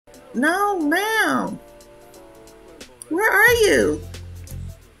No, ma'am. Where are you?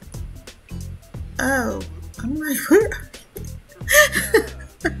 Oh, I'm like, where?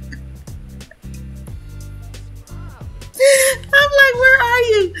 I'm like, where are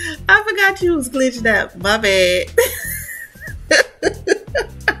you? I forgot you was glitched out. My bad.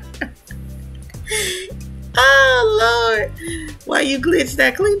 Oh, Lord. Why you glitched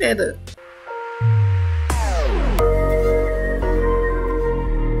that? Clean that up.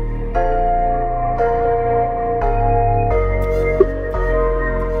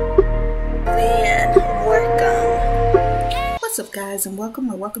 What's up, guys, and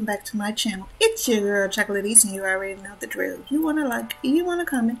welcome back to my channel. It's your girl Chocolate East, and you already know the drill. You want to like, you want to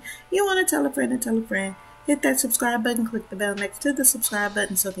comment, you want to tell a friend and tell a friend. Hit that subscribe button, click the bell next to the subscribe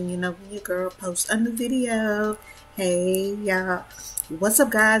button so then you know when your girl posts a new video. Hey y'all, what's up,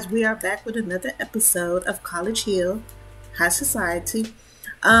 guys? We are back with another episode of College Hill High Society.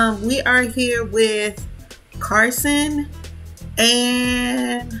 We are here with Carson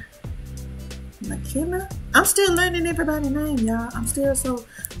and McKenna. I'm still learning everybody's name, y'all. I'm still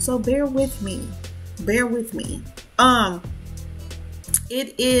so bear with me. Bear with me.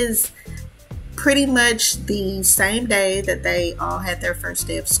 It is pretty much the same day that they all had their first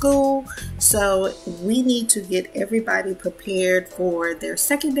day of school. So we need to get everybody prepared for their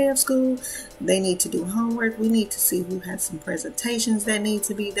second day of school. They need to do homework. We need to see who has some presentations that need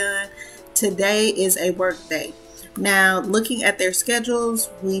to be done. Today is a work day. Now, looking at their schedules,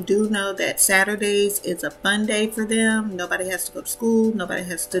 we do know that Saturdays is a fun day for them. Nobody has to go to school. Nobody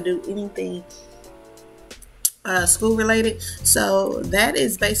has to do anything school related. So that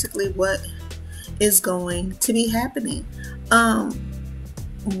is basically what is going to be happening.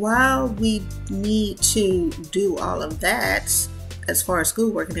 While we need to do all of that as far as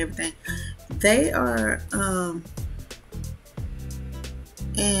schoolwork and everything, they are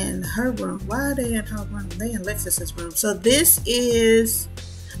in her room. Why are they in her room? They in Lexus's room. So this is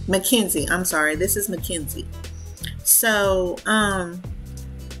Mackenzie. I'm sorry, this is Mackenzie. So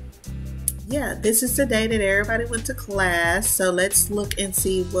yeah, this is the day that everybody went to class. So let's look and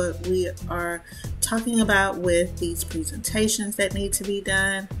see what we are talking about with these presentations that need to be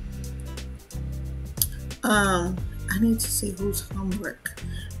done. I need to see whose homework.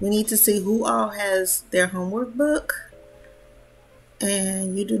 We need to see who all has their homework book.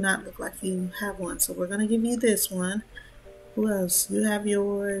 And you do not look like you have one, so we're going to give you this one. Who else? You have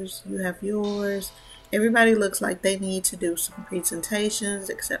yours. You have yours. Everybody looks like they need to do some presentations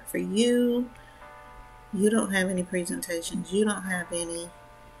except for you. You don't have any presentations. You don't have any.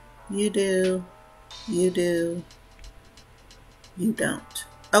 You do. You do. You don't.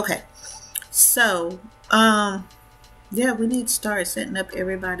 Okay. So, yeah, we need to start setting up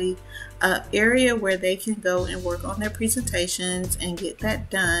everybody area where they can go and work on their presentations and get that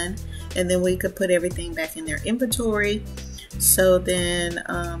done, and then we could put everything back in their inventory, so then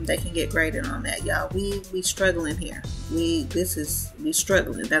they can get graded on that. Y'all, we struggling here. We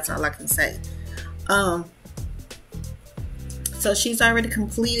struggling. That's all I can say. So she's already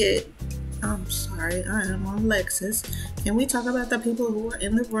completed. I'm sorry, I am on Lexus. Can we talk about the people who are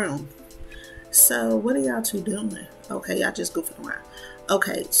in the room? So what are y'all two doing? Okay, y'all just goofing around.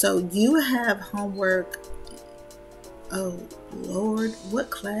 Okay, so you have homework. Oh Lord, what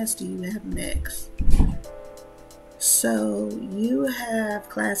class do you have next? So you have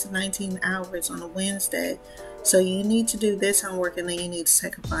class of 19 hours on a Wednesday. So you need to do this homework and then you need to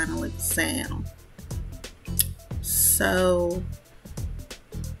take a final exam. So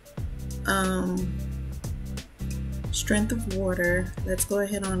strength of water. Let's go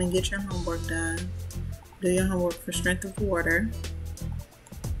ahead on and get your homework done. Do your homework for strength of water.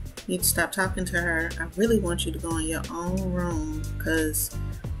 You need to stop talking to her. I really want you to go in your own room, because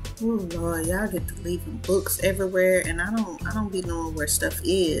oh Lord, y'all get to leaving books everywhere, and I don't be knowing where stuff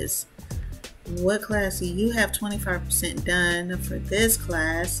is. What class do you have? 25% done for this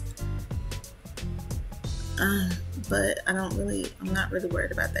class. But I'm not really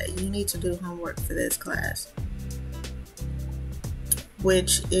worried about that. You need to do homework for this class,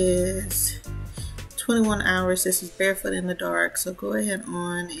 which is 21 hours. This is Barefoot in the Dark. So go ahead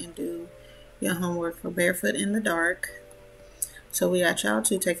on and do your homework for Barefoot in the Dark. So we got y'all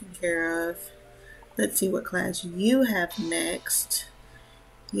two taken care of. Let's see what class you have next.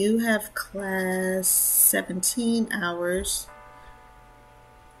 You have class 17 hours.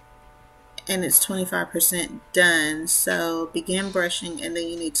 And it's 25% done. So begin brushing, and then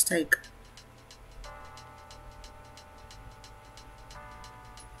you need to take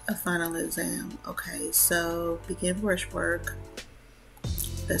a final exam. Okay, so begin brushwork.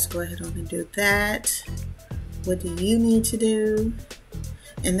 Let's go ahead on and do that. What do you need to do?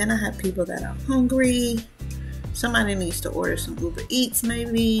 And then I have people that are hungry. Somebody needs to order some Uber Eats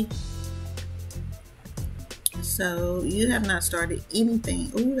maybe. So you have not started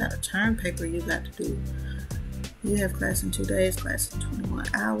anything. Oh, you got a term paper you got to do. You have class in 2 days, class in 21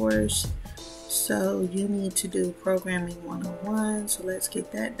 hours. So you need to do programming 101. So let's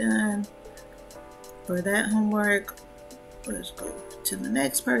get that done. For that homework, let's go to the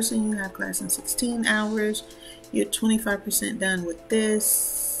next person. You have class in 16 hours. You're 25% done with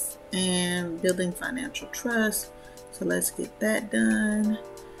this and building financial trust. So let's get that done.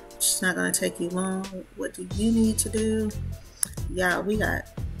 It's not going to take you long. What do you need to do? Yeah, we got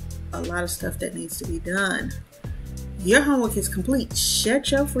a lot of stuff that needs to be done. Your homework is complete.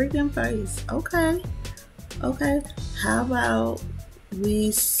 Shut your freaking face. Okay. How about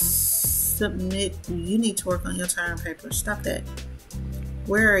we submit? You need to work on your term paper. Stop that.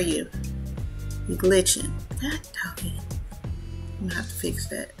 Where are you? You're glitching. God doggy. I'm gonna have to fix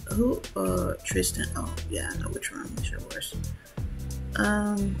that. Who? Tristan. Oh, yeah, I know which room is yours.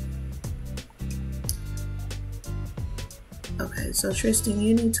 Okay, so Tristan,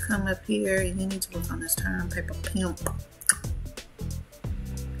 you need to come up here and you need to work on this term paper pimp.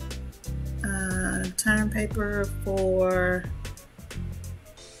 Term paper for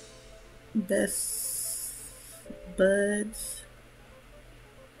best buds.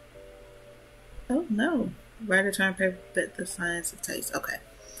 Oh no, write a term paper but the science of taste. Okay,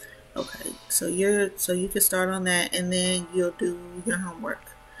 so you can start on that and then you'll do your homework.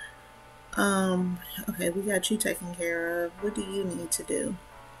 Okay, we got you taken care of. What do you need to do?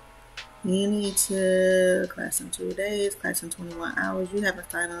 You need to class in 2 days, class in 21 hours. You have a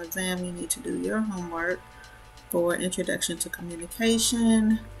final exam. You need to do your homework for introduction to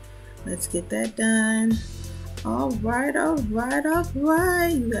communication. Let's get that done. All right. You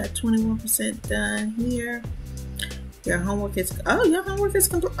got 21% done here. Your homework is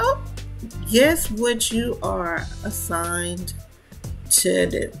complete. Oh, guess what you are assigned to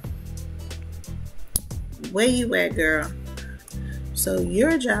do? Where you at, girl? So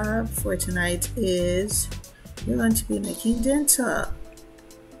your job for tonight is you're going to be making dental.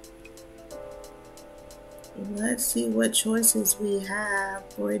 Let's see what choices we have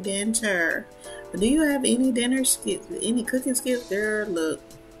for dinner. Do you have any dinner skills, any cooking skills? Girl, look,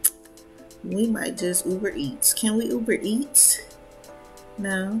 we might just Uber Eats. Can we Uber Eats?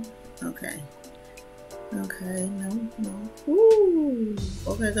 No? Okay, no. Ooh.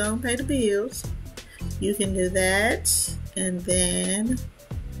 Okay, go and pay the bills. You can do that. And then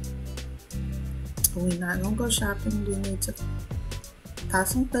we're not going to go shopping. We need to buy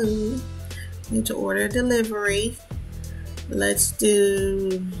some food. We need to order a delivery. Let's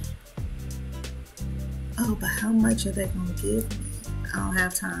do... Oh, but how much are they going to give me? I don't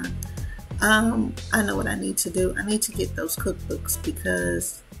have time. I know what I need to do. I need to get those cookbooks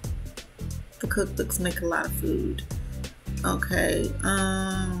because the cookbooks make a lot of food. Okay.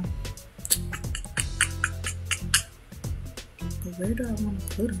 But where do I want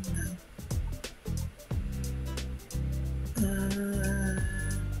to put them though?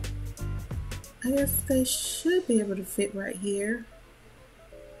 I guess they should be able to fit right here.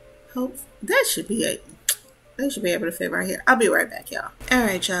 They should be able to fit right here. I'll be right back, y'all.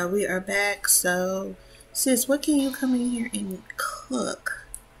 Alright, y'all, we are back. So, sis, what can you come in here and cook?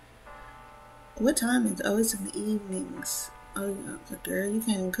 What time is it? Oh, it's in the evenings. Oh, girl, you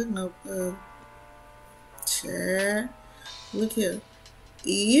can't even cook no sure. Look here.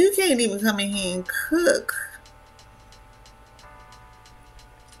 You can't even come in here and cook.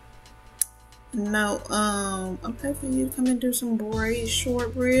 No, okay, for you to come and do some braised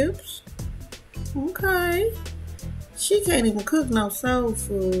short ribs. Okay. She can't even cook no soul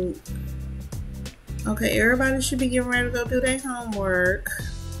food. Okay, everybody should be getting ready to go do their homework.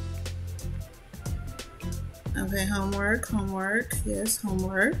 Okay, homework. Yes,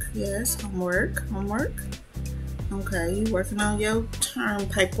 homework. Okay, you working on your term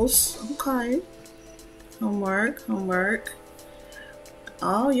papers. Okay. Homework.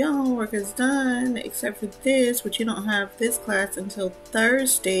 All your homework is done except for this, but you don't have this class until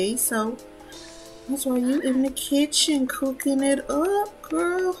Thursday, so that's why you in the kitchen cooking it up,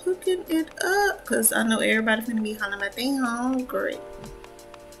 girl, hooking it up, because I know everybody finna be hollering about they hungry.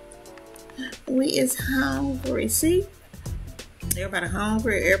 We is hungry, see? Everybody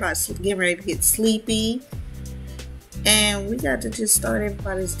hungry, everybody's getting ready to get sleepy, and we got to just start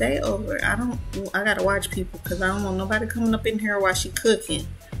everybody's day over. I gotta watch people because I don't want nobody coming up in here while she cooking.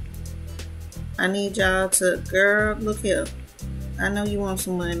 I need y'all to, girl, look here. I know you want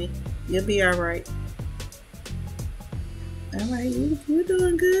some money. You'll be alright. Alright, you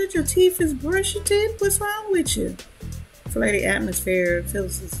doing good. Your teeth is brushing. What's wrong with you? Flirty atmosphere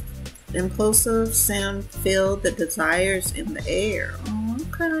feels impulsive. Sim feel the desires in the air. Oh,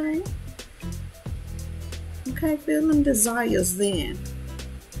 okay. Okay, feeling desires then.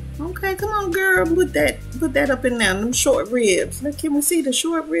 Okay, come on, girl. Put that up in there. Them short ribs. Look, can we see the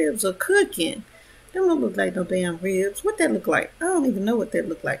short ribs are cooking? They don't look like no damn ribs. What that look like? I don't even know what that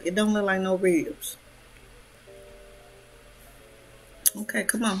look like. It don't look like no ribs. Okay,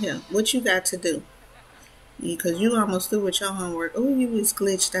 come on here. What you got to do? Because you almost through with your homework. Oh, you was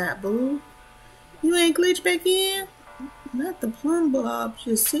glitched out, boo. You ain't glitched back in? Not the plum blob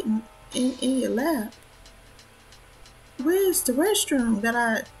just sitting in your lap. Where's the restroom that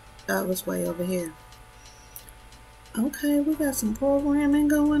I... Oh, it's way over here. Okay, we got some programming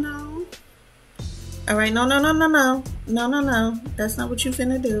going on. Alright, no. That's not what you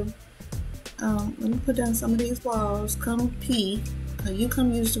finna do. Let me put down some of these walls. Come pee. You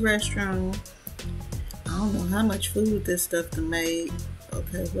come use the restroom. I don't know how much food this stuff done made.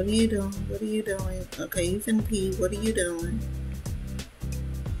 Okay, what are you doing? What are you doing? Okay, you finna pee. What are you doing?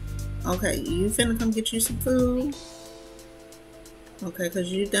 Okay, you finna come get you some food. Okay,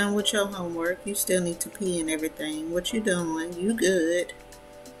 because you done with your homework. You still need to pee and everything. What you doing? You good.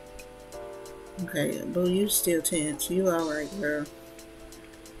 Okay, boo, you still tense. You alright, girl.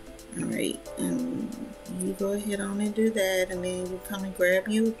 Alright, and you go ahead on and do that, and then you come and grab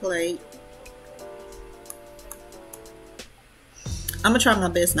you a plate. I'm gonna try my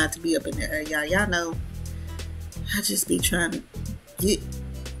best not to be up in there, y'all. Y'all know I just be trying to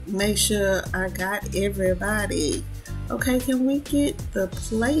make sure I got everybody. Okay, can we get the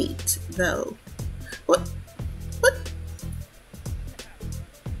plate though? What?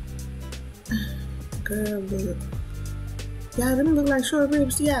 Girl, look. Y'all, them look like short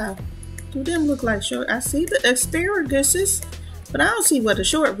ribs. Yeah, do them look like short? I see the asparaguses, but I don't see what a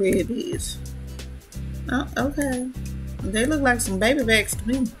short rib is. Oh, okay. They look like some baby backs to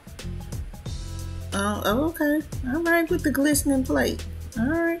me. Oh, okay. All right, with the glistening plate. All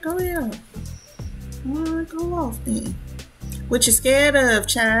right, go ahead. All right, go off then. What you scared of,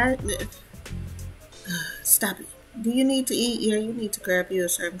 child? Stop it. Do you need to eat? Yeah, you need to grab you a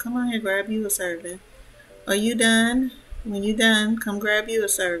serving. Come on here, grab you a serving. Are you done? When you done, come grab you a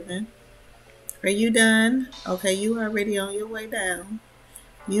serving. Are you done? Okay, you already on your way down.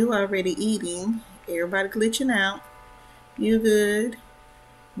 You already eating. Everybody glitching out. You good?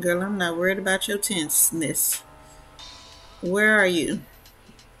 Girl, I'm not worried about your tenseness. Where are you?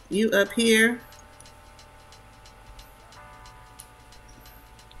 You up here?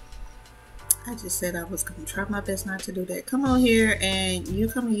 I just said I was going to try my best not to do that. Come on here and you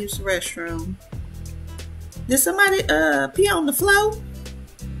come and use the restroom. Did somebody pee on the floor?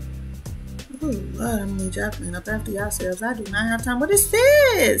 Oh, Lord, I need y'all clean up after yourselves. I do not have time. What is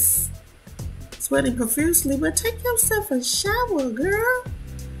this? Sweating profusely, but take yourself a shower, girl.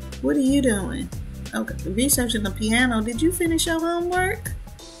 What are you doing? Okay, researching the piano. Did you finish your homework?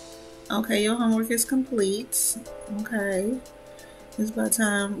 Okay, your homework is complete. Okay. It's about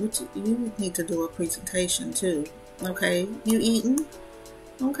time. You need to do a presentation too. Okay, you eating?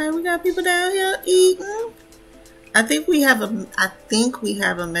 Okay, we got people down here eating. I think we have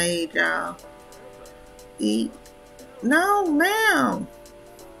a maid, y'all. Eat? No, ma'am.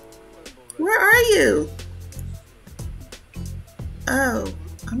 Where are you? Oh,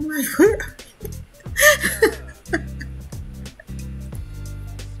 I'm like, where?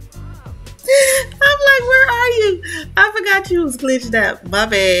 I'm like, where are you? I forgot you was glitched out. My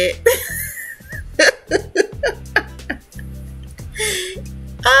bad.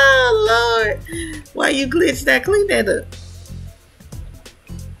 Oh Lord, why you glitched that? Clean that up.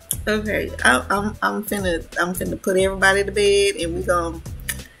 Okay, I'm finna put everybody to bed, and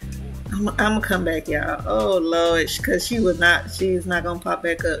I'm gonna come back, y'all. Oh Lord, because she's not gonna pop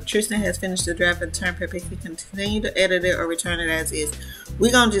back up. Tristan has finished the draft and turned paper. If you continue to edit it or return it as is,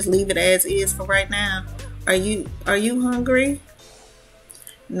 we're gonna just leave it as is for right now. Are you hungry?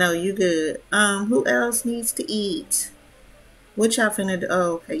 No, you good. Who else needs to eat? What y'all finna do?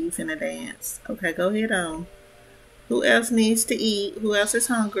 Oh, okay, you finna dance. Okay, go ahead on. Who else needs to eat? Who else is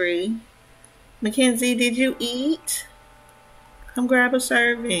hungry? Mackenzie, did you eat? Come grab a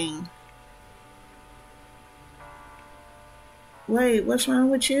serving. Wait, what's wrong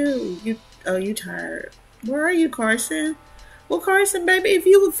with you? You tired. Where are you, Carson? Well, Carson, baby, if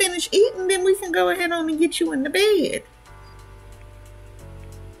you would finish eating, then we can go ahead on and get you in the bed.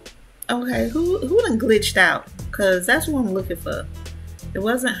 Okay, who done glitched out? Because that's what I'm looking for. It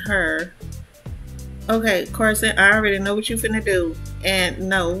wasn't her. Okay, Carson, I already know what you finna do. And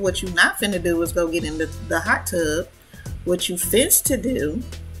no, what you not finna do is go get in the hot tub. What you fits to do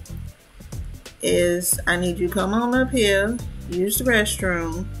is I need you to come on up here, use the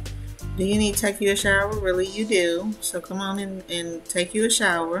restroom. Do you need to take you a shower? Really, you do. So come on in and take you a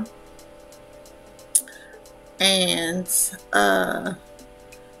shower. And why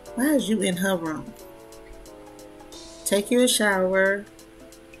is you in her room? Take you a shower.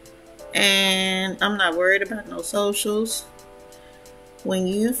 And I'm not worried about no socials. When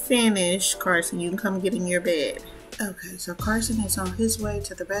you finish, Carson, you can come get in your bed. Okay, so Carson is on his way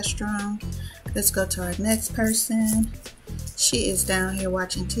to the restroom. Let's go to our next person. She is down here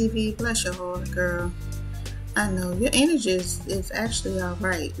watching TV. Bless your heart, girl. I know your energy is actually all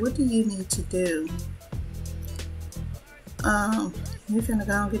right. What do you need to do? You finna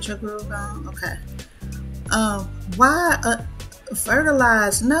go and get your groove on? Okay. Why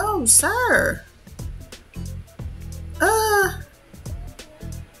fertilize? No, sir.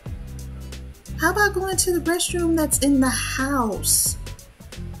 How about going to the restroom that's in the house?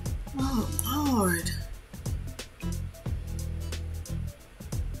 Oh, Lord.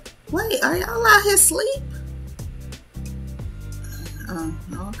 Wait, are y'all out here asleep?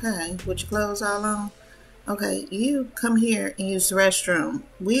 Okay. With your clothes all on? Okay, you come here and use the restroom.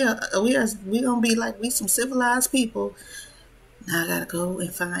 We gonna be like we some civilized people. Now I gotta go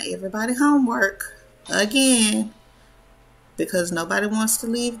and find everybody homework again. Because nobody wants to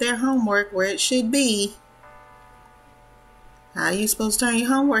leave their homework where it should be. How are you supposed to turn your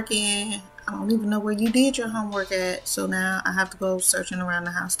homework in? I don't even know where you did your homework at. So now I have to go searching around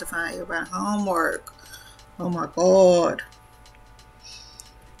the house to find everybody's homework. Oh my God.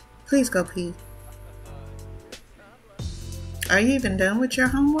 Please go pee. Are you even done with your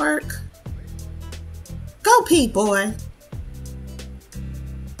homework? Go pee, boy.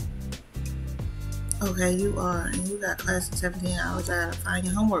 Okay, you are, and you got class in 17 hours. I gotta find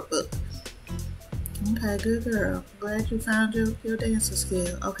your homework book. Okay, good girl. Glad you found your dancing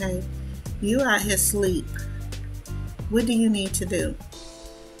skill. Okay, you out here asleep. What do you need to do?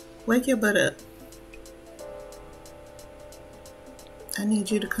 Wake your butt up. I need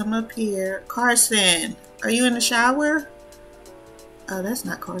you to come up here. Carson, are you in the shower? Oh, that's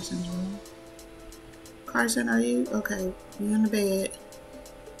not Carson's room. Carson, are you? Okay, you in the bed.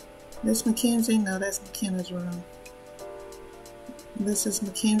 This Mackenzie? No, that's McKenna's room. This is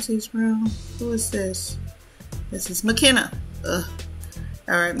Mackenzie's room. Who is this? This is McKenna. Ugh.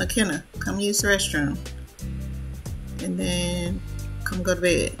 Alright, McKenna, come use the restroom. And then come go to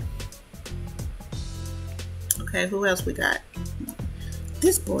bed. Okay, who else we got?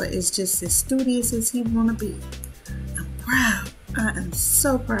 This boy is just as studious as he wanna be. I'm proud. I am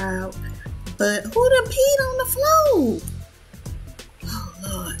so proud. But who done peed on the floor? Oh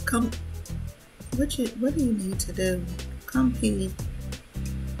Lord, come. What do you need to do? Come pee.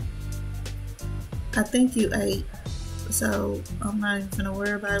 I think you ate, so I'm not even gonna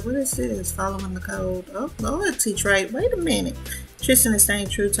worry about it. What is this? Following the code. Oh, loyalty trait. Wait a minute. Tristan is staying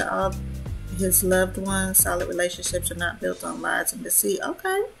true to all his loved ones. Solid relationships are not built on lies and deceit.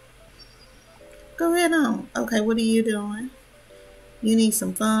 Okay. Go ahead on. Okay, what are you doing? You need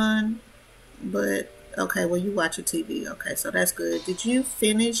some fun, but okay, well, you watch your TV. Okay, so that's good. Did you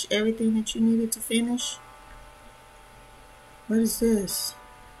finish everything that you needed to finish? What is this?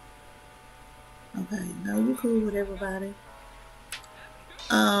 Okay, no, you cool with everybody.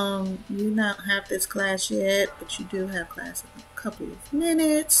 You don't have this class yet, but you do have class in a couple of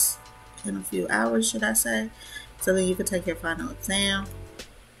minutes, in a few hours, should I say. So then you can take your final exam.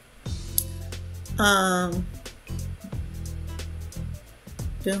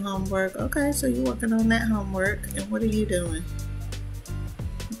 Do homework. Okay, so you're working on that homework. And what are you doing?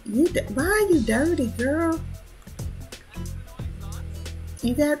 Why are you dirty, girl?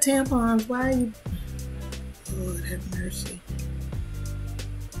 You got tampons. Why are you? Lord have mercy.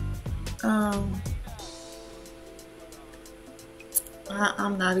 I'm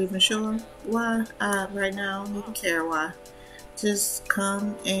not even sure why. Right now, I don't even care why. Just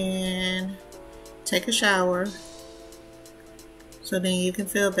come and take a shower. So then you can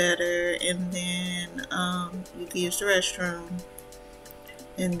feel better, and then you can use the restroom,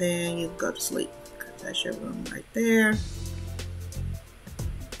 and then you can go to sleep. That's your room right there.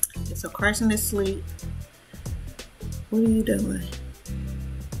 Okay, so Carson is asleep. What are you doing?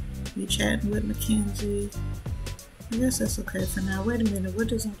 You chatting with Mackenzie? I guess that's okay for now. Wait a minute, what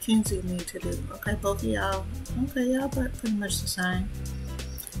does Mackenzie need to do? Okay, both of y'all. Okay, y'all pretty much the same.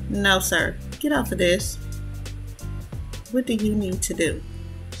 No, sir. Get off of this. What do you need to do?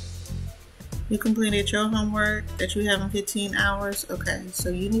 You completed your homework that you have in 15 hours. Okay, so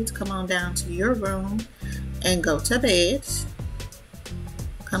you need to come on down to your room and go to bed.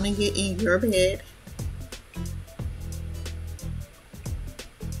 Come and get in your bed.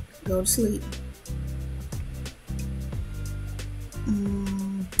 Go to sleep.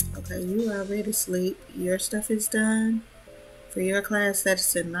 Okay, you are ready to sleep. Your stuff is done. For your class, that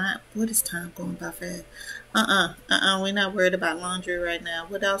is not. What is time going by fast? We're not worried about laundry right now.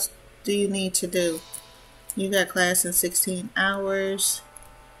 What else do you need to do? You got class in 16 hours.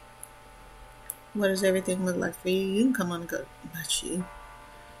 What does everything look like for you? You can come on and go. Not you.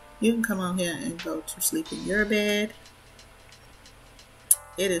 You can come on here and go to sleep in your bed.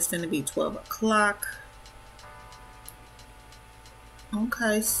 It is going to be 12 o'clock.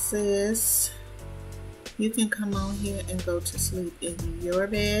 Okay, sis. You can come on here and go to sleep in your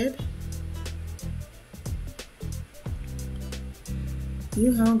bed.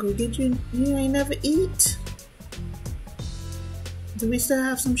 You hungry? You ain't never eat? Do we still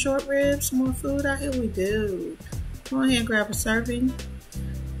have some short ribs, more food out here? We do. Go ahead and grab a serving.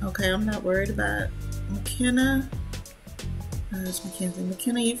 Okay, I'm not worried about McKenna. It's Mackenzie.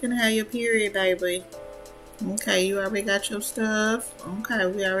 McKenna, you can have your period, baby. Okay, you already got your stuff. Okay,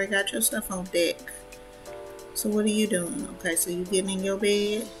 we already got your stuff on deck. So what are you doing? Okay, so you getting in your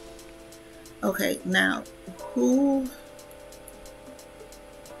bed. Okay, now who?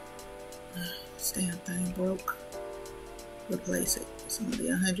 This damn thing broke. Replace it. It's gonna be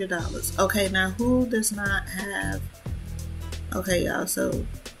 $100. Okay, now who does not have? Okay, y'all. So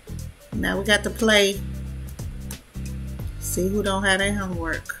now we got to play. See who don't have their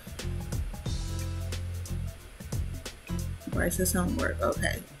homework. Bryce's homework.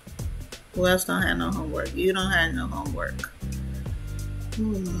 Okay. Who else don't have no homework? You don't have no homework. Oh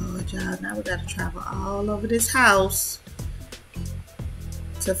Lord, y'all. Now we gotta travel all over this house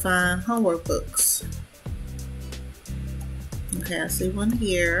to find homework books. Okay, I see one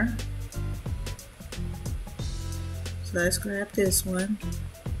here. So let's grab this one.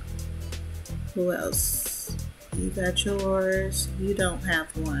 Who else? You got yours. You don't have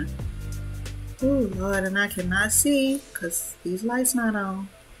one. Oh Lord, and I cannot see because these lights not on.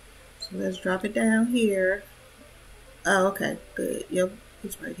 So let's drop it down here. Oh, okay, good. Yep,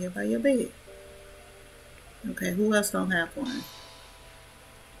 it's right here by your bed. Okay, who else don't have one?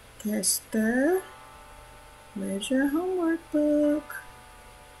 Kester, where's your homework book?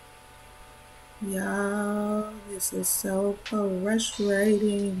 Y'all, this is so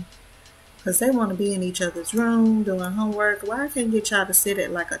frustrating. Because they want to be in each other's room doing homework. Why can't get y'all to sit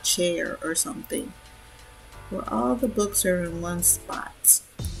at like a chair or something? Where all the books are in one spot.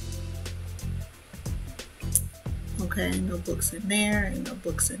 Okay, ain't no books in there. Ain't no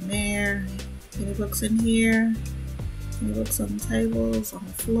books in there. Any books in here? Any books on the tables, on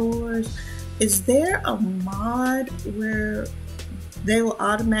the floors? Is there a mod where they will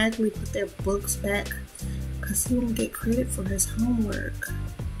automatically put their books back? Because he won't get credit for his homework.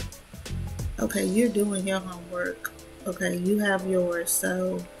 Okay, you're doing your homework. Okay, you have yours.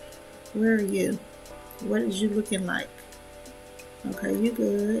 So, where are you? What is you looking like? Okay, you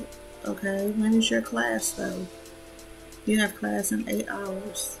good. Okay, when is your class though? You have class in 8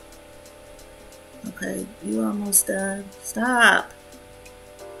 hours. Okay, you almost done. Stop.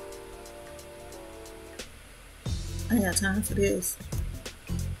 I ain't got time for this.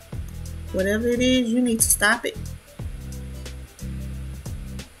 Whatever it is, you need to stop it.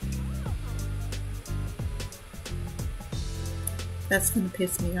 That's gonna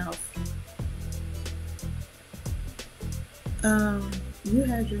piss me off. You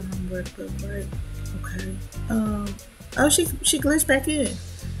had your homework book, right? Okay. Oh, she glitched back in.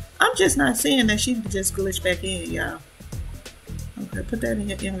 I'm just not seeing that she just glitched back in, y'all. Okay, put that in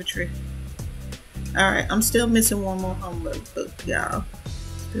your inventory. Alright, I'm still missing one more homework book, y'all.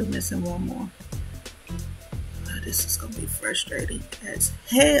 Still missing one more. Oh, this is gonna be frustrating as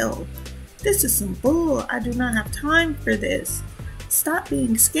hell. This is some bull. I do not have time for this. Stop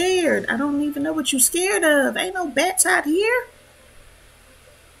being scared. I don't even know what you're scared of. Ain't no bats out here.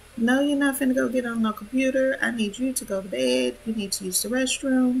 No, you're not finna go get on no computer. I need you to go to bed. You need to use the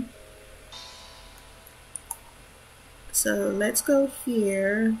restroom. So let's go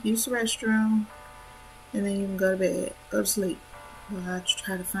here. Use the restroom. And then you can go to bed. Go to sleep. While I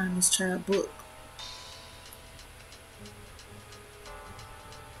try to find this child book.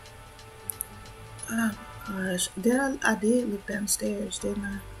 Oh my gosh. I did look downstairs, didn't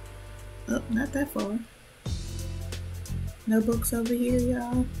I? Oh, not that far. No books over here,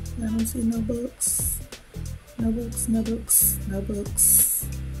 y'all. I don't see no books. No books, no books, no books.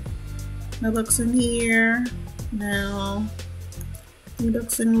 No books in here. No. No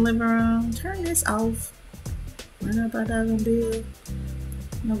books in the living room. Turn this off. What about that gonna do?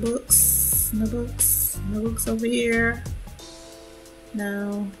 No books. No books. No books over here.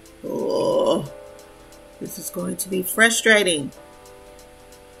 No. Oh. This is going to be frustrating.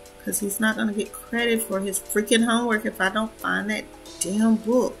 Because he's not going to get credit for his freaking homework if I don't find that damn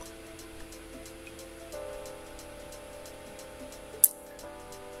book.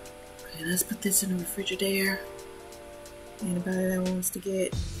 Okay, let's put this in the refrigerator. Anybody that wants to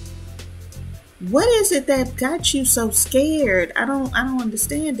get. What is it that got you so scared? I don't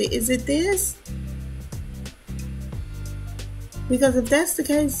understand it. Is it this? Because if that's the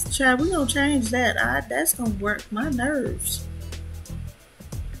case, child, we're gonna change that. That's gonna work my nerves.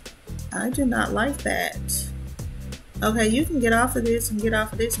 I do not like that. Okay, you can get off of this and get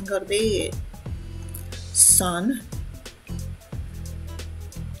off of this and go to bed, son.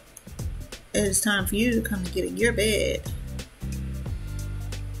 It is time for you to come and get in your bed.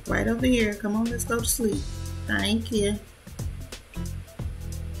 Right over here. Come on, let's go to sleep. Thank you.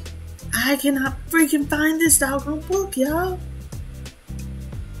 I cannot freaking find this doggone book, y'all.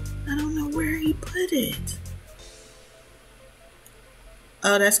 I don't know where he put it.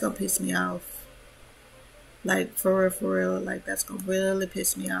 Oh, that's gonna piss me off. Like, for real, like, that's gonna really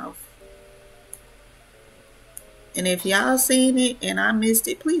piss me off. And if y'all seen it and I missed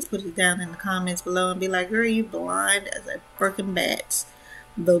it, please put it down in the comments below and be like, girl, you blind as a freaking bat.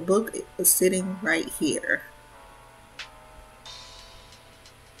 The book is sitting right here.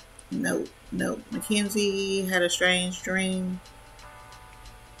 Nope. Mackenzie had a strange dream.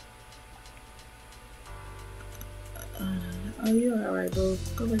 Oh, you're alright, boo.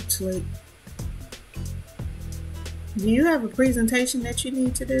 Go back to sleep. Do you have a presentation that you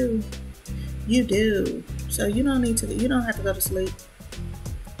need to do? You do. So you don't have to go to sleep.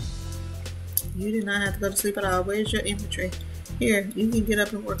 You do not have to go to sleep at all. Where's your inventory? Here, you can get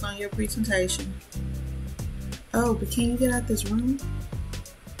up and work on your presentation. Oh, but can you get out this room?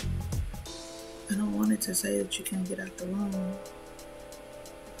 I don't want it to say that you can't get out the room.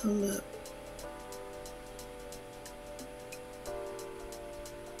 Hold up.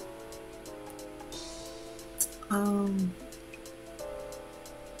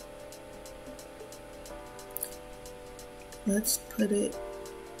 Let's put it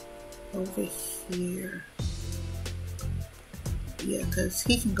over here. Yeah, because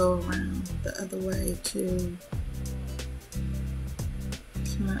he can go around the other way too.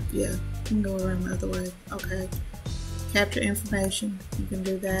 It's not, yeah, he can go around the other way. Okay. Capture information. You can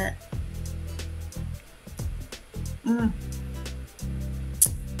do that.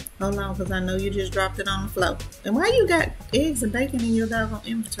 Hold on, because I know you just dropped it on the floor. And why you got eggs and bacon in your doggone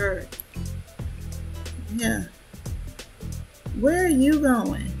inventory? Yeah. Where are you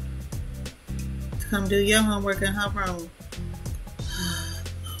going? To come do your homework in her room.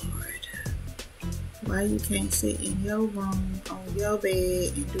 Lord. Why you can't sit in your room on your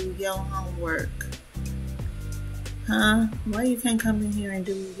bed and do your homework? Huh? Why you can't come in here and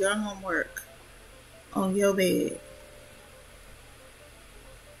do your homework on your bed?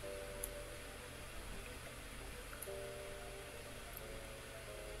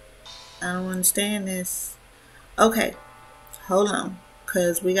 I don't understand this. Okay, hold on,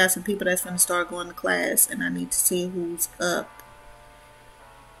 because we got some people that's going to start going to class, and I need to see who's up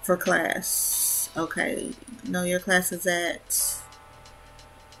for class. Okay, no, your class is at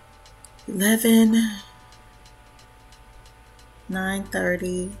 11,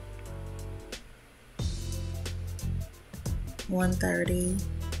 9:30, 1:30.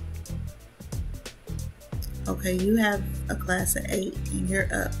 Okay, you have a class at 8, and you're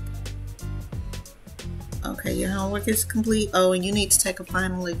up. Okay, your homework is complete. Oh, and you need to take a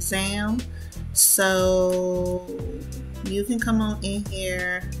final exam. So you can come on in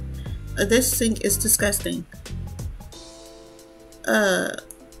here. This sink is disgusting. That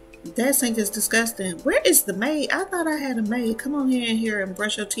sink is disgusting. Where is the maid? I thought I had a maid. Come on here and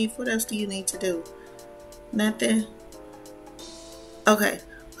brush your teeth. What else do you need to do? Nothing. Okay,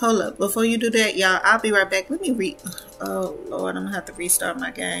 hold up. Before you do that, y'all, I'll be right back. Let me read. Oh Lord, I'm gonna have to restart my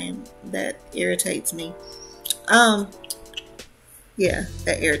game. That irritates me. Yeah,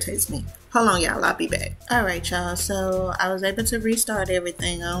 that irritates me. Hold on, y'all. I'll be back. All right, y'all. So I was able to restart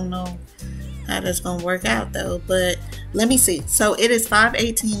everything. I don't know how that's gonna work out though, but let me see. So it is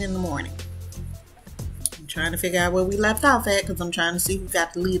 5:18 in the morning. I'm trying to figure out where we left off at because I'm trying to see who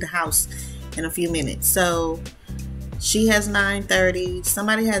got to leave the house in a few minutes. So she has 9:30.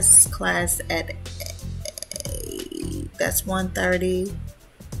 Somebody has class at 8. That's 1:30.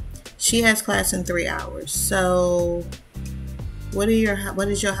 She has class in 3 hours. So what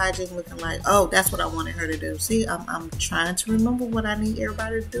is your hygiene looking like? Oh, that's what I wanted her to do. See, I'm trying to remember what I need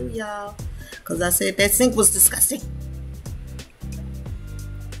everybody to do, y'all. Because I said that sink was disgusting.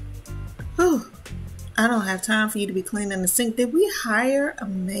 Whew. I don't have time for you to be cleaning the sink. Did we hire a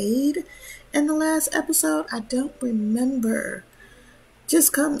maid in the last episode? I don't remember.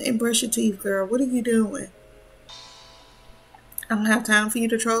 Just come and brush your teeth, girl. What are you doing? I don't have time for you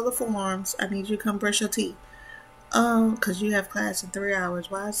to troll the forums. I need you to come brush your teeth. Because you have class in 3 hours.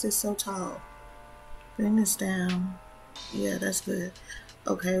 Why is this so tall? Bring this down. Yeah, that's good.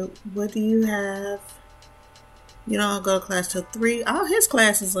 Okay, what do you have? You don't go to class till 3. All his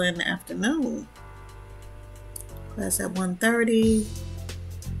classes are in the afternoon. Class at 1:30.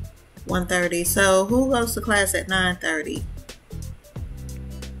 1:30. So who goes to class at 9:30?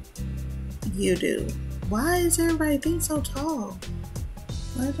 You do. Why is everybody being so tall?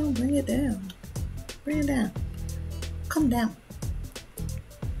 Why don't bring it down? Bring it down. Come down.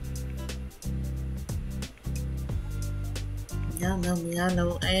 Y'all know me. I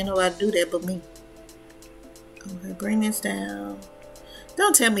know. I ain't nobody do that but me. Okay, bring this down.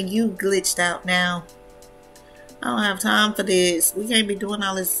 Don't tell me you glitched out now. I don't have time for this. We can't be doing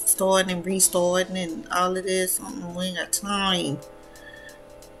all this starting and restarting and all of this. We ain't got time.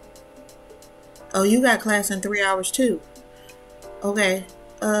 Oh, you got class in 3 hours too. Okay.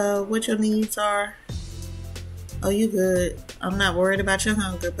 What your needs are? Oh, you good. I'm not worried about your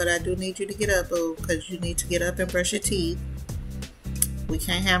hunger, but I do need you to get up, boo, because you need to get up and brush your teeth. We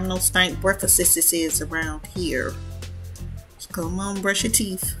can't have no stank breakfasts around here. So come on, brush your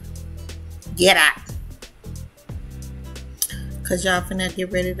teeth. Get out. Because y'all finna get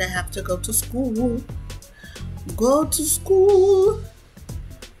ready to have to go to school. Go to school.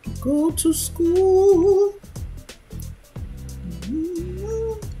 Go to school.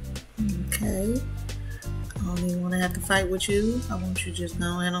 Okay. I don't even want to have to fight with you. I want you to just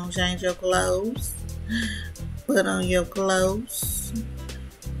go ahead and change your clothes. Put on your clothes.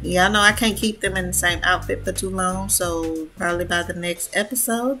 Yeah, I know I can't keep them in the same outfit for too long. So probably by the next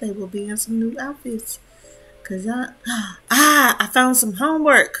episode, they will be in some new outfits. Cause I found some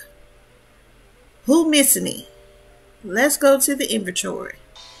homework. Who missing it? Let's go to the inventory.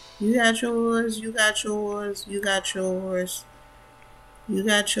 You got yours, you got yours, you got yours, you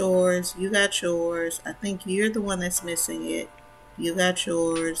got yours, you got yours. I think you're the one that's missing it. You got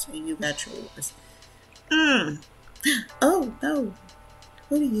yours and you got yours. Oh no.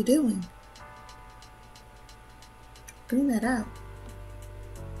 What are you doing? Bring that out.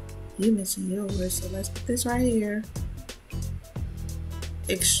 You missing yours, so let's put this right here.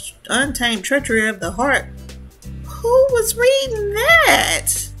 Untamed Treachery of the Heart. Who was reading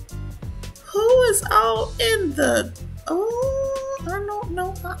that? Who is all in the... Oh, I don't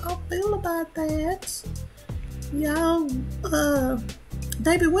know how I feel about that. Y'all,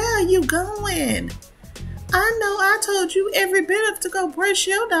 baby, where are you going? I know I told you every bit of to go brush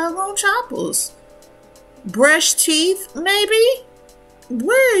your doggone choppers. Brush teeth, maybe?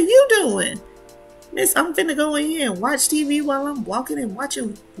 Where are you doing? Miss, I'm finna go in here and watch TV while I'm walking and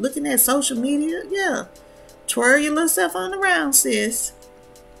watching, looking at social media. Yeah. Twirl your little self on around, sis.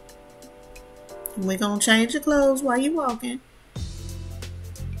 We're gonna change your clothes while you walking.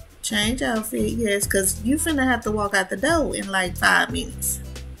 Change outfit, yes, because you finna have to walk out the door in like 5 minutes.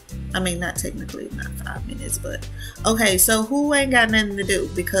 I mean, not technically, not 5 minutes, but... Okay, so who ain't got nothing to do?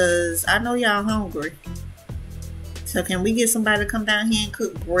 Because I know y'all hungry. So can we get somebody to come down here and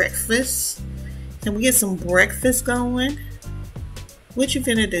cook breakfast? Can we get some breakfast going? What you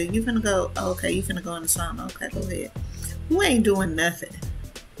finna do? You finna go... Okay, you finna go in the sauna. Okay, go ahead. Who ain't doing nothing?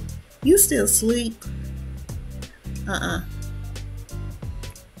 You still sleep? Alright.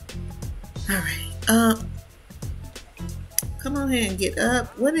 Come on here and get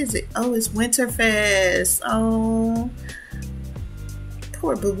up. What is it? Oh, it's Winterfest. Oh,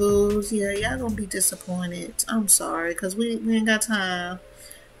 poor boo-boos. Yeah, y'all gonna be disappointed. I'm sorry, because we ain't got time.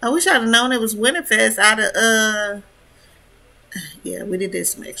 I wish I'd have known it was Winterfest. Yeah, we did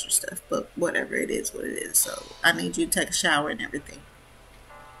some extra stuff, but whatever, it is what it is. So I need you to take a shower and everything.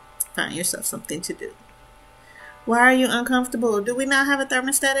 Find yourself something to do. Why are you uncomfortable? Do we not have a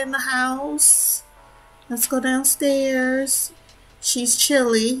thermostat in the house? Let's go downstairs. She's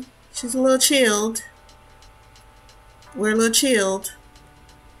chilly. She's a little chilled. We're a little chilled.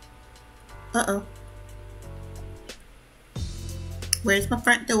 Uh-oh. Where's my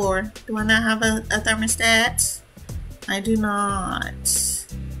front door? Do I not have a thermostat? I do not.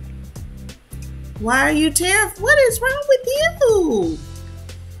 Why are you terrified? What is wrong with you?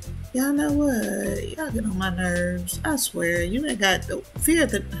 Y'all know what? Y'all get on my nerves. I swear. You ain't got the fear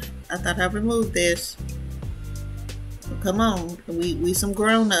that... I thought I removed this. Come on, we some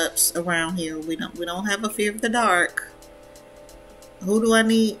grown-ups around here. We don't have a fear of the dark. Who do I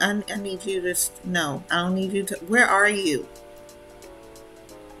need? I need you to... No, I don't need you to... Where are you?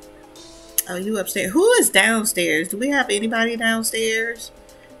 Oh, you upstairs. Who is downstairs? Do we have anybody downstairs?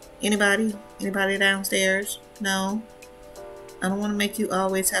 Anybody? Anybody downstairs? No. I don't want to make you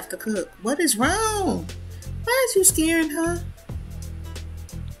always have to cook. What is wrong? Why is you scaring her?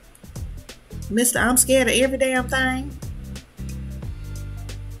 Mr. I'm scared of every damn thing.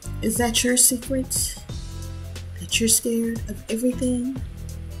 Is that your secret? That you're scared of everything?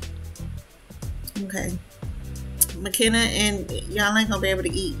 Okay. McKenna and y'all ain't gonna be able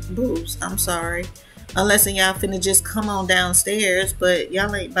to eat boobs. I'm sorry. Unless y'all finna just come on downstairs. But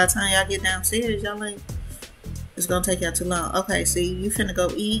y'all ain't, by the time y'all get downstairs, y'all ain't, it's gonna take y'all too long. Okay, see, you finna go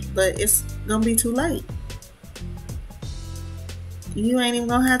eat, but it's gonna be too late. You ain't even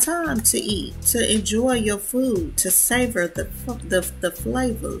gonna have time to eat, to enjoy your food, to savor the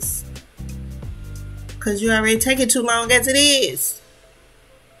flavors. Cause you already taking too long as it is.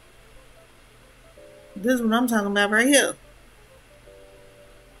 This is what I'm talking about right here.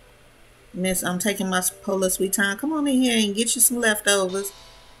 Miss, I'm taking my Polar Sweet time. Come on in here and get you some leftovers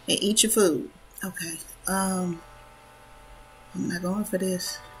and eat your food. Okay. I'm not going for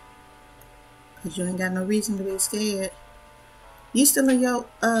this. Cause you ain't got no reason to be scared. You still in your,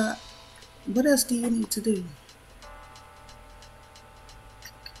 what else do you need to do?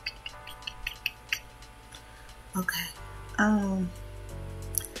 Okay. I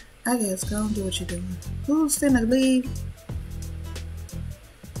guess go and do what you're doing. Who's finna leave?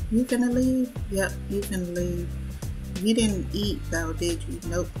 You finna leave? Yep, you finna leave. You didn't eat though, did you?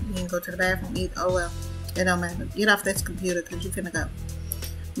 Nope. You didn't go to the bathroom, eat. Oh well. It don't matter. Get off this computer because you finna go.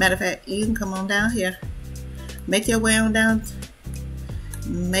 Matter of fact, you can come on down here. Make your way on down.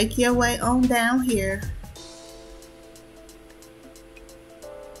 Make your way on down here.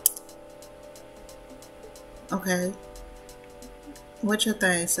 Okay. What your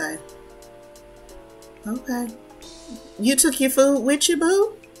thing say? Okay. You took your food with you,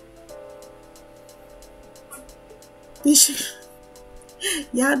 boo? Did she?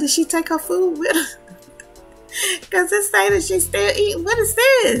 Y'all, did she take her food with her? Because it say that she still eating. What is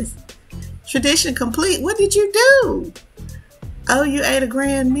this? Tradition complete. What did you do? Oh, you ate a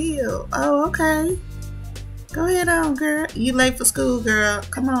grand meal. Oh, okay. Go ahead on, girl. You late for school, girl.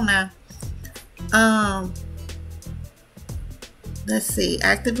 Come on now. Let's see.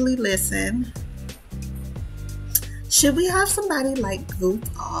 Actively listen. Should we have somebody like goof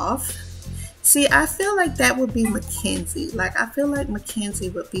off? See, I feel like that would be Mackenzie. Like, I feel like Mackenzie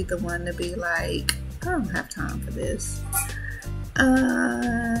would be the one to be like, I don't have time for this.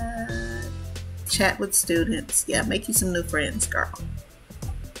 Chat with students. Yeah, make you some new friends, girl.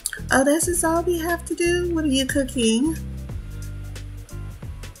 Oh, this is all we have to do? What are you cooking?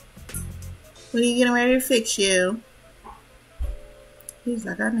 What are you getting ready to fix you? He's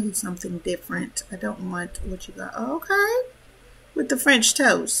like, I need something different. I don't want what you got. Oh, okay. With the French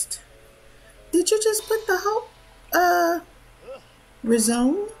toast. Did you just put the whole,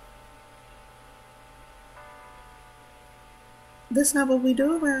 resume? That's not what we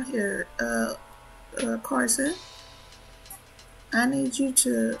do around here, Carson. I need you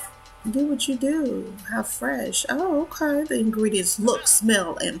to do what you do. How fresh. Oh, okay. The ingredients look,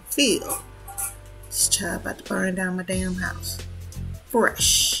 smell, and feel. This child about to burn down my damn house.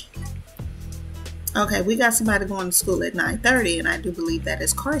 Fresh. Okay, we got somebody going to school at 9:30, and I do believe that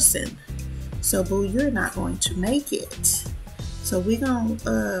is Carson. So, boo, you're not going to make it. So, we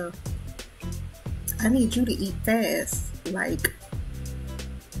gonna, I need you to eat fast. Like,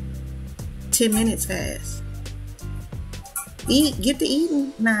 10 minutes fast. Eat, get to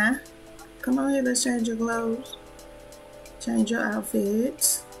eating. Nah. Come on here, let's change your clothes. Change your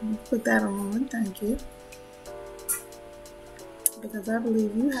outfits. Put that on, thank you. Because I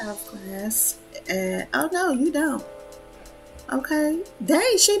believe you have class. And, oh, no, you don't. Okay.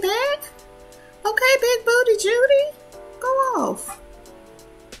 Dang, she back? Okay, big booty Judy. Go off.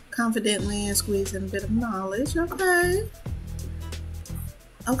 Confidently and squeezing a bit of knowledge. Okay.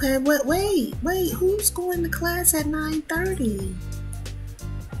 Okay, wait. Who's going to class at 9:30?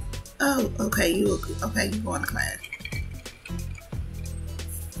 Oh, okay, you going to class.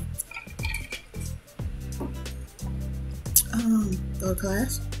 Go to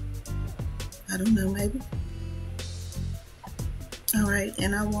class? I don't know, maybe. All right,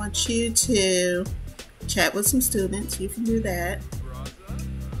 and I want you to chat with some students. You can do that.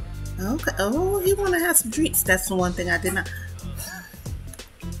 Okay. Oh, you want to have some drinks? That's the one thing I did not.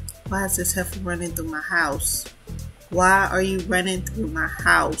 Why is this heifer running through my house? Why are you running through my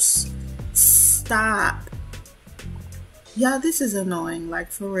house? Stop. Y'all, this is annoying.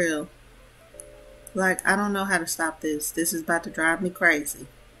 Like, for real. Like, I don't know how to stop this. This is about to drive me crazy.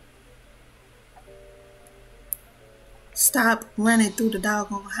 Stop running through the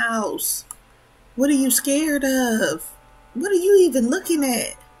doggone house. What are you scared of? What are you even looking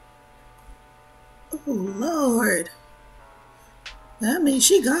at? Oh, Lord. That means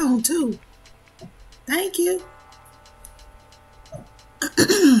she gone, too. Thank you.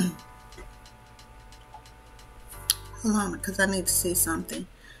 Hold on, because I need to see something.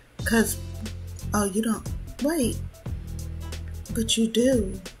 Because, oh, you don't, wait. But you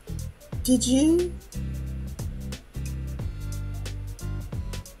do. Did you?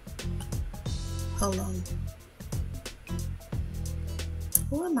 Hold on.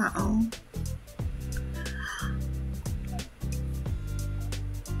 Who am I on?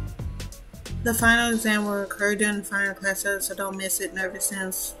 The final exam will occur during the final class, so don't miss it. Nervous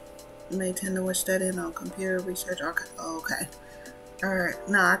Sims may tend to wish studying on computer research. Okay. Okay. Alright.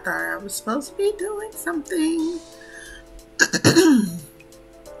 No, I thought I was supposed to be doing something.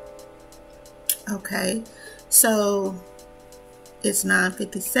 Okay. So it's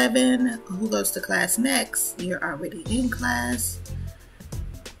 9:57. Who goes to class next? You're already in class.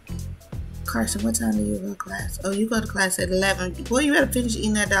 Carson, what time do you go to class? Oh, you go to class at 11. Boy, you better finish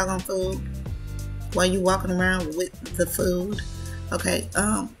eating that doggone food while you walking around with the food. Okay,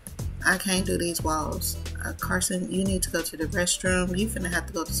 I can't do these walls. Carson, you need to go to the restroom. You finna have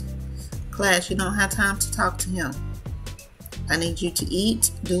to go to class. You don't have time to talk to him. I need you to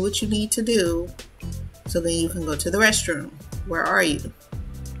eat, do what you need to do, so then you can go to the restroom. Where are you?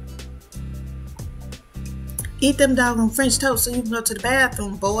 Eat them doggone French toast so you can go to the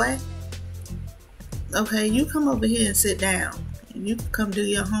bathroom, boy. Okay, you come over here and sit down. You can come do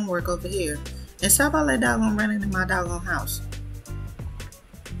your homework over here. And stop all that doggone running in my doggone house.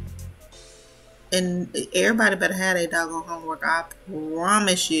 And everybody better have their doggone homework. I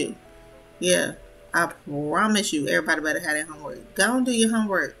promise you. Yeah, I promise you. Everybody better have their homework. Go and do your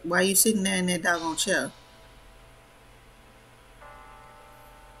homework while you sitting there in that doggone chair.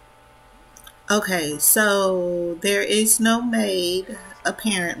 Okay, so there is no maid,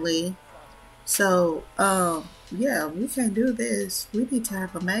 apparently. So, yeah, we can't do this. We need to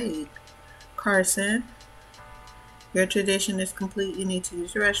have a maid. Carson, your tradition is complete. You need to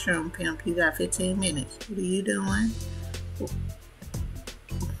use the restroom, pimp. You got 15 minutes. What are you doing?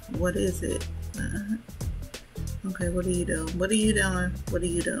 What is it? Okay, what are you doing? What are you doing? What are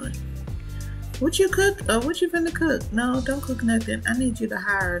you doing? What you cook? Oh, what you finna cook? No, don't cook nothing. I need you to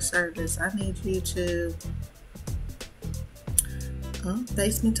hire a service. I need you to... Oh,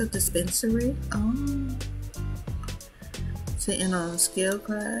 basement of dispensary. Oh. Sitting on skill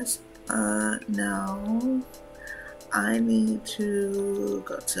class. No. I need to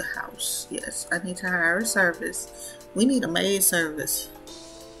go to house. Yes, I need to hire a service. We need a maid service.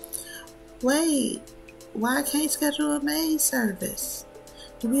 Wait, why I can't schedule a maid service?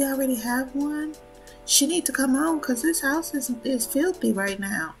 Do we already have one? She need to come home because this house is filthy right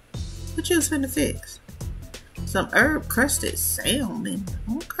now. What you was finna fix? Some herb crusted salmon.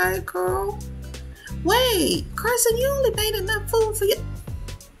 Okay, girl. Wait, Carson, you only made enough food for you.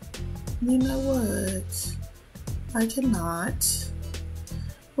 You know what? I cannot.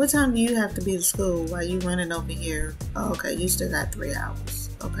 What time do you have to be to school while you running over here? Oh, okay, you still got 3 hours.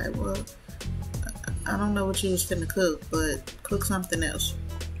 Okay, well, I don't know what you was finna cook, but cook something else.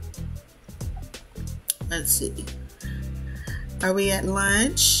 Let's see. Are we at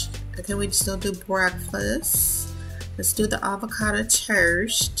lunch? Or can we still do breakfast? Let's do the avocado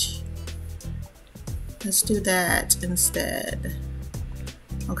toast. Let's do that instead.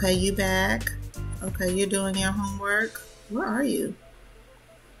 Okay, you back? Okay, you're doing your homework. Where are you?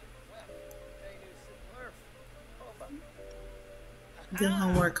 Do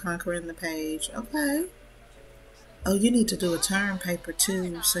homework, conquering the page. Okay. Oh, you need to do a term paper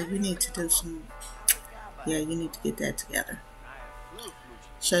too. So you need to do some... Yeah, you need to get that together.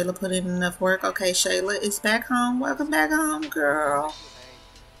 Shayla put in enough work. Okay, Shayla is back home. Welcome back home, girl.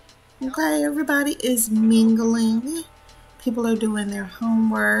 Okay, everybody is mingling. People are doing their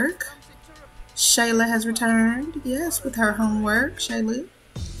homework. Shayla has returned. Yes, with her homework. Shayla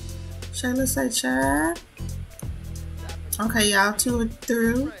say, child. Okay, y'all 2 are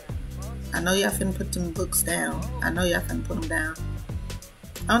through. I know y'all finna put them books down. I know y'all finna put them down.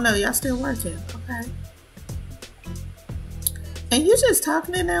 Oh no, y'all still working. Okay. And you just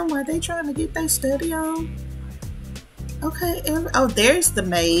talking to them while they trying to get their study on? Okay. Oh, there's the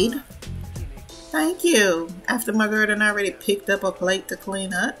maid. Thank you. After my girl done already picked up a plate to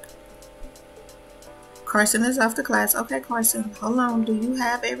clean up. Carson is off to class. Okay, Carson, hold on. Do you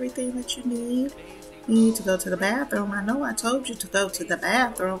have everything that you need? You need to go to the bathroom. I know I told you to go to the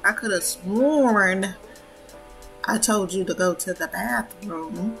bathroom. I could have sworn I told you to go to the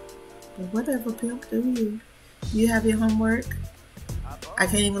bathroom. But whatever, pimp, do you? You have your homework? I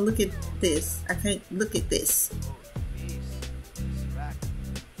can't even look at this. I can't look at this.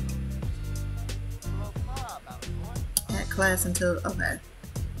 At class until, okay.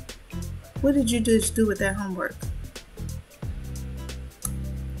 What did you just do with that homework?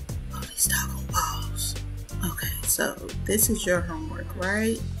 Oh, these doggone balls. Okay, So this is your homework,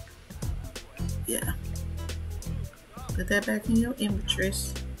 right? Yeah. Put that back in your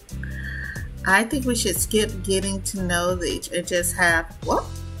inventories. I think we should skip getting to know each and just have what?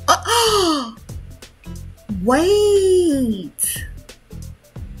 Oh, wait.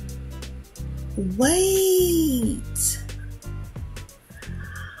 Wait.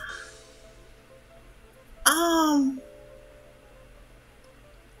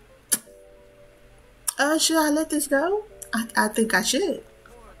 Should I let this go? I think I should.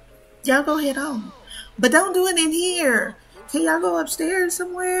 Y'all go ahead on. But don't do it in here. Can y'all go upstairs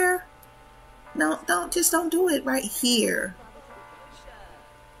somewhere? No, don't do it right here.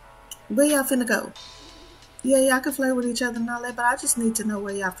 Where y'all finna go? Yeah, y'all can flirt with each other and all that, but I just need to know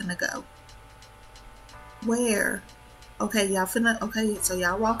where y'all finna go. Where? Okay, y'all finna, okay, so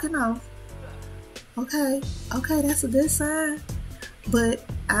y'all walking off. Okay, that's a good sign. But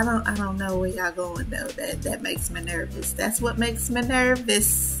I don't know where y'all going though. That makes me nervous. That's what makes me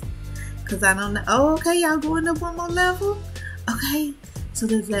nervous. Cause I don't know. Oh, okay, y'all going up one more level? Okay, so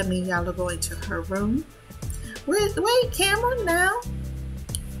does that mean y'all are going to her room? Wait, camera now.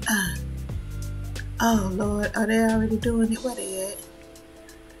 Oh Lord, are they already doing it? Where they at?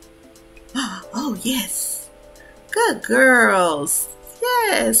 Oh yes, good girls.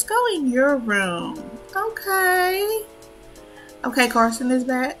 Yes, go in your room. Okay. Okay, Carson is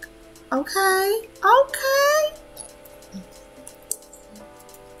back. Okay. Okay.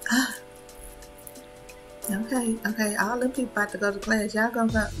 All them people about to go to class. Y'all go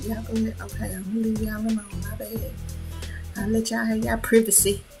ahead. Okay, I'm gonna leave y'all alone. My bad. I'll let y'all have y'all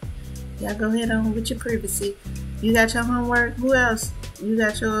privacy. Y'all go ahead on with your privacy. You got your homework? Who else? You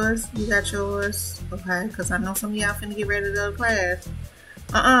got yours? Okay, because I know some of y'all finna get ready to go to class.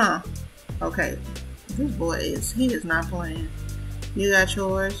 Okay. This boy he is not playing. You got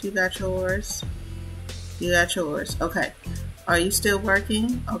yours. Okay. Are you still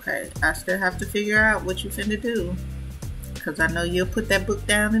working? Okay. I still have to figure out what you finna do. Because I know you'll put that book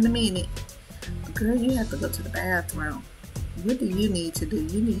down in a minute. Girl, you have to go to the bathroom. What do you need to do?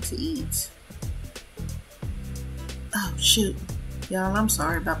 You need to eat. Oh, shoot. Y'all, I'm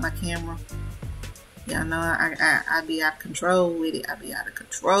sorry about my camera. Y'all know I be out of control with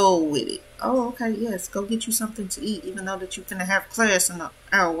it. Oh, okay, yes. Go get you something to eat, even though that you're finna have class in an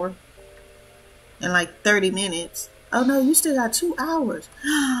hour. In like 30 minutes. Oh, no, you still got 2 hours.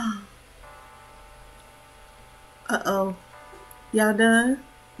 Uh-oh. Y'all done?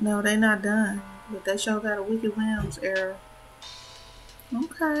 No, they not done. But they sure got a Wicked Williams error.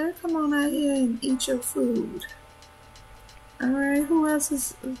 Okay, come on out here and eat your food. Alright, who else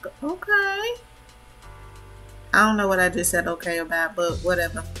is... Okay. I don't know what I just said okay about, but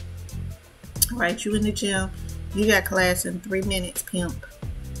whatever. Alright, you in the gym. You got class in 3 minutes, pimp.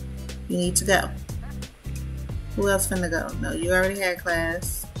 You need to go. Who else finna go? No, you already had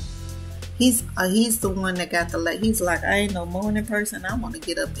class. He's the one that got the he's like, I ain't no morning person. I want to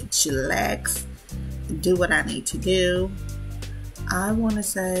get up and chillax and do what I need to do. I want to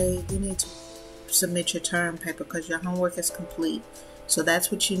say you need to submit your term paper because your homework is complete. So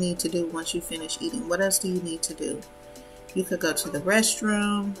that's what you need to do once you finish eating. What else do you need to do? You could go to the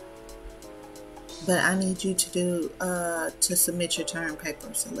restroom, but I need you to do to submit your term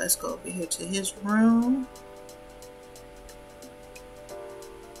paper. So let's go over here to his room.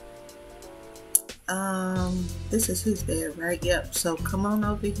 This is his bed, right? Yep. So come on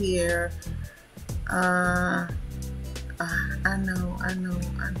over here. I know.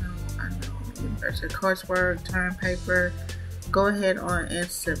 University coursework, term paper. Go ahead on and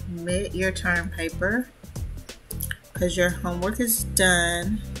submit your term paper because your homework is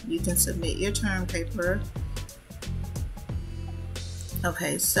done. You can submit your term paper.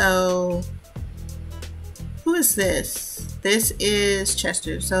 Okay, so who is this? This is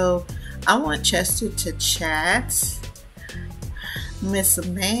Chester. So I want Chester to chat. Miss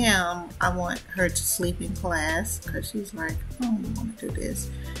Ma'am, I want her to sleep in class because she's like, I don't want to do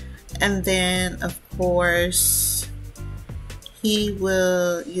this. And then, of course, you're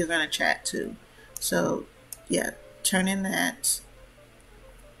going to chat too. So, yeah, turn in that.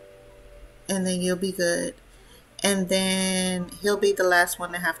 And then you'll be good. And then he'll be the last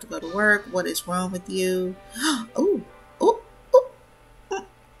one to have to go to work. What is wrong with you? Ooh.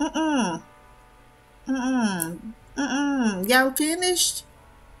 Y'all finished?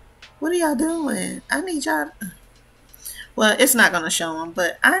 What are y'all doing? I need y'all. Well, it's not going to show them,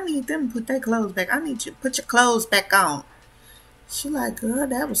 but I need them to put their clothes back. I need you to put your clothes back on. She like, girl,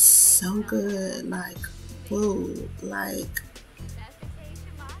 that was so good. Like, whoa, like,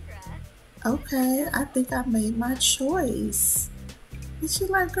 okay, I think I made my choice. And she's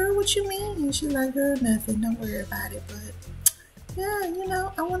like, girl, what you mean? She's like, girl, nothing. Don't worry about it. But yeah, you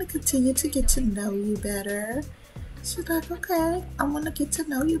know, I want to continue to get to know you better. She's like, okay, I want to get to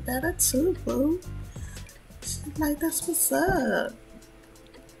know you better too, boo. She's like, that's what's up.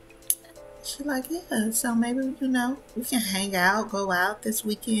 She's like, yeah, so maybe, you know, we can hang out, go out this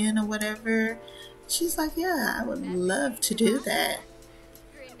weekend or whatever. She's like, yeah, I would love to do that.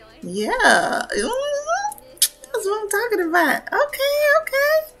 Yeah. That's what I'm talking about.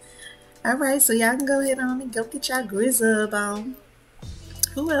 Okay. All right, so y'all can go ahead on and go get y'all grizzub on.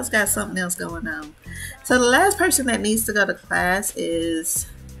 Who else got something else going on? So the last person that needs to go to class is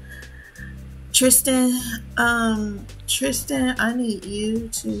Tristan. Tristan, I need you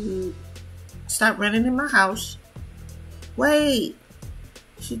to stop running in my house. Wait.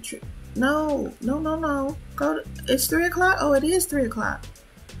 No. It's 3 o'clock? Oh, it is 3 o'clock.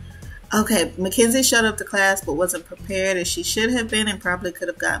 Okay, Mackenzie showed up to class but wasn't prepared as she should have been and probably could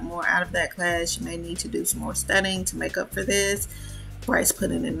have gotten more out of that class. She may need to do some more studying to make up for this. Bryce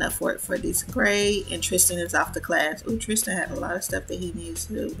put in enough work for a decent grade, and Tristan is off to class. Ooh, Tristan had a lot of stuff that he needs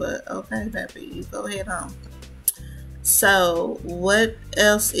to do, but okay, baby, you go ahead on. So, what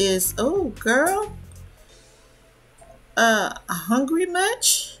else is... Oh, girl. Hungry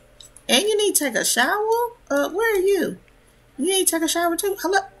much? And you need to take a shower? Where are you? You need to take a shower too?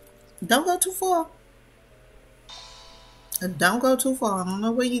 Hello? Don't go too far. Don't go too far. I don't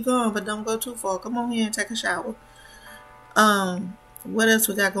know where you're going, but don't go too far. Come on here and take a shower. What else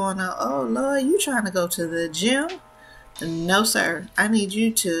we got going on? Oh, Lord, you trying to go to the gym? No, sir. I need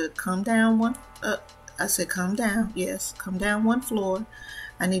you to come down one... I said come down. Yes, come down 1 floor.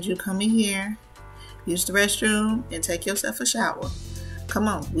 I need you to come in here, use the restroom, and take yourself a shower. Come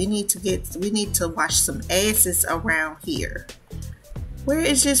on. We need to wash some asses around here. Where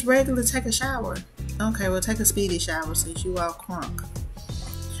is just regular take a shower? Okay, well, take a speedy shower since you all crunk.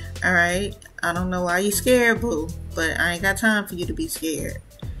 All right. I don't know why you scared, boo, but I ain't got time for you to be scared.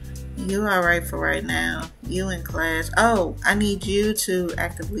 You all right for right now. You in class. Oh, I need you to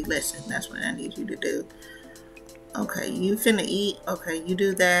actively listen. That's what I need you to do. Okay, you finna eat. Okay, you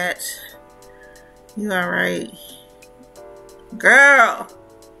do that. You all right? Girl,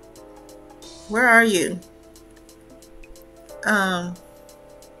 where are you?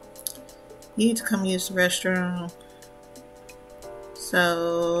 You need to come use the restroom.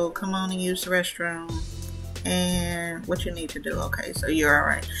 So come on and use the restroom. And what you need to do. Okay, so you're all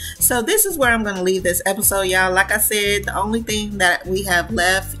right. So this is where I'm going to leave this episode, y'all. Like I said, the only thing that we have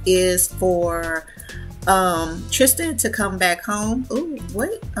left is for Tristan to come back home. Ooh,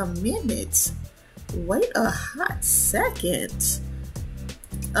 wait a minute. Wait a hot second.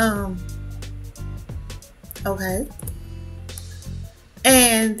 Okay.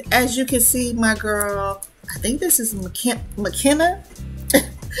 And as you can see, my girl, I think this is McKenna.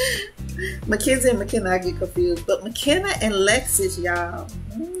 Mackenzie and McKenna, I get confused. But McKenna and Lexus, y'all,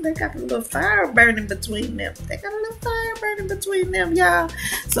 they got a little fire burning between them. Y'all.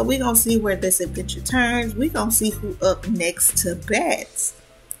 So we're going to see where this adventure turns. We're going to see who up next to bats,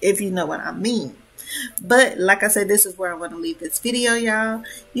 if you know what I mean. But like I said, this is where I want to leave this video, y'all.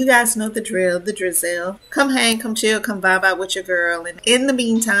 You guys know the drill, the drizzle. Come hang, come chill, come vibe out with your girl. And in the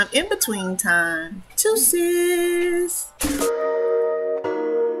meantime, in between time, 2 sis.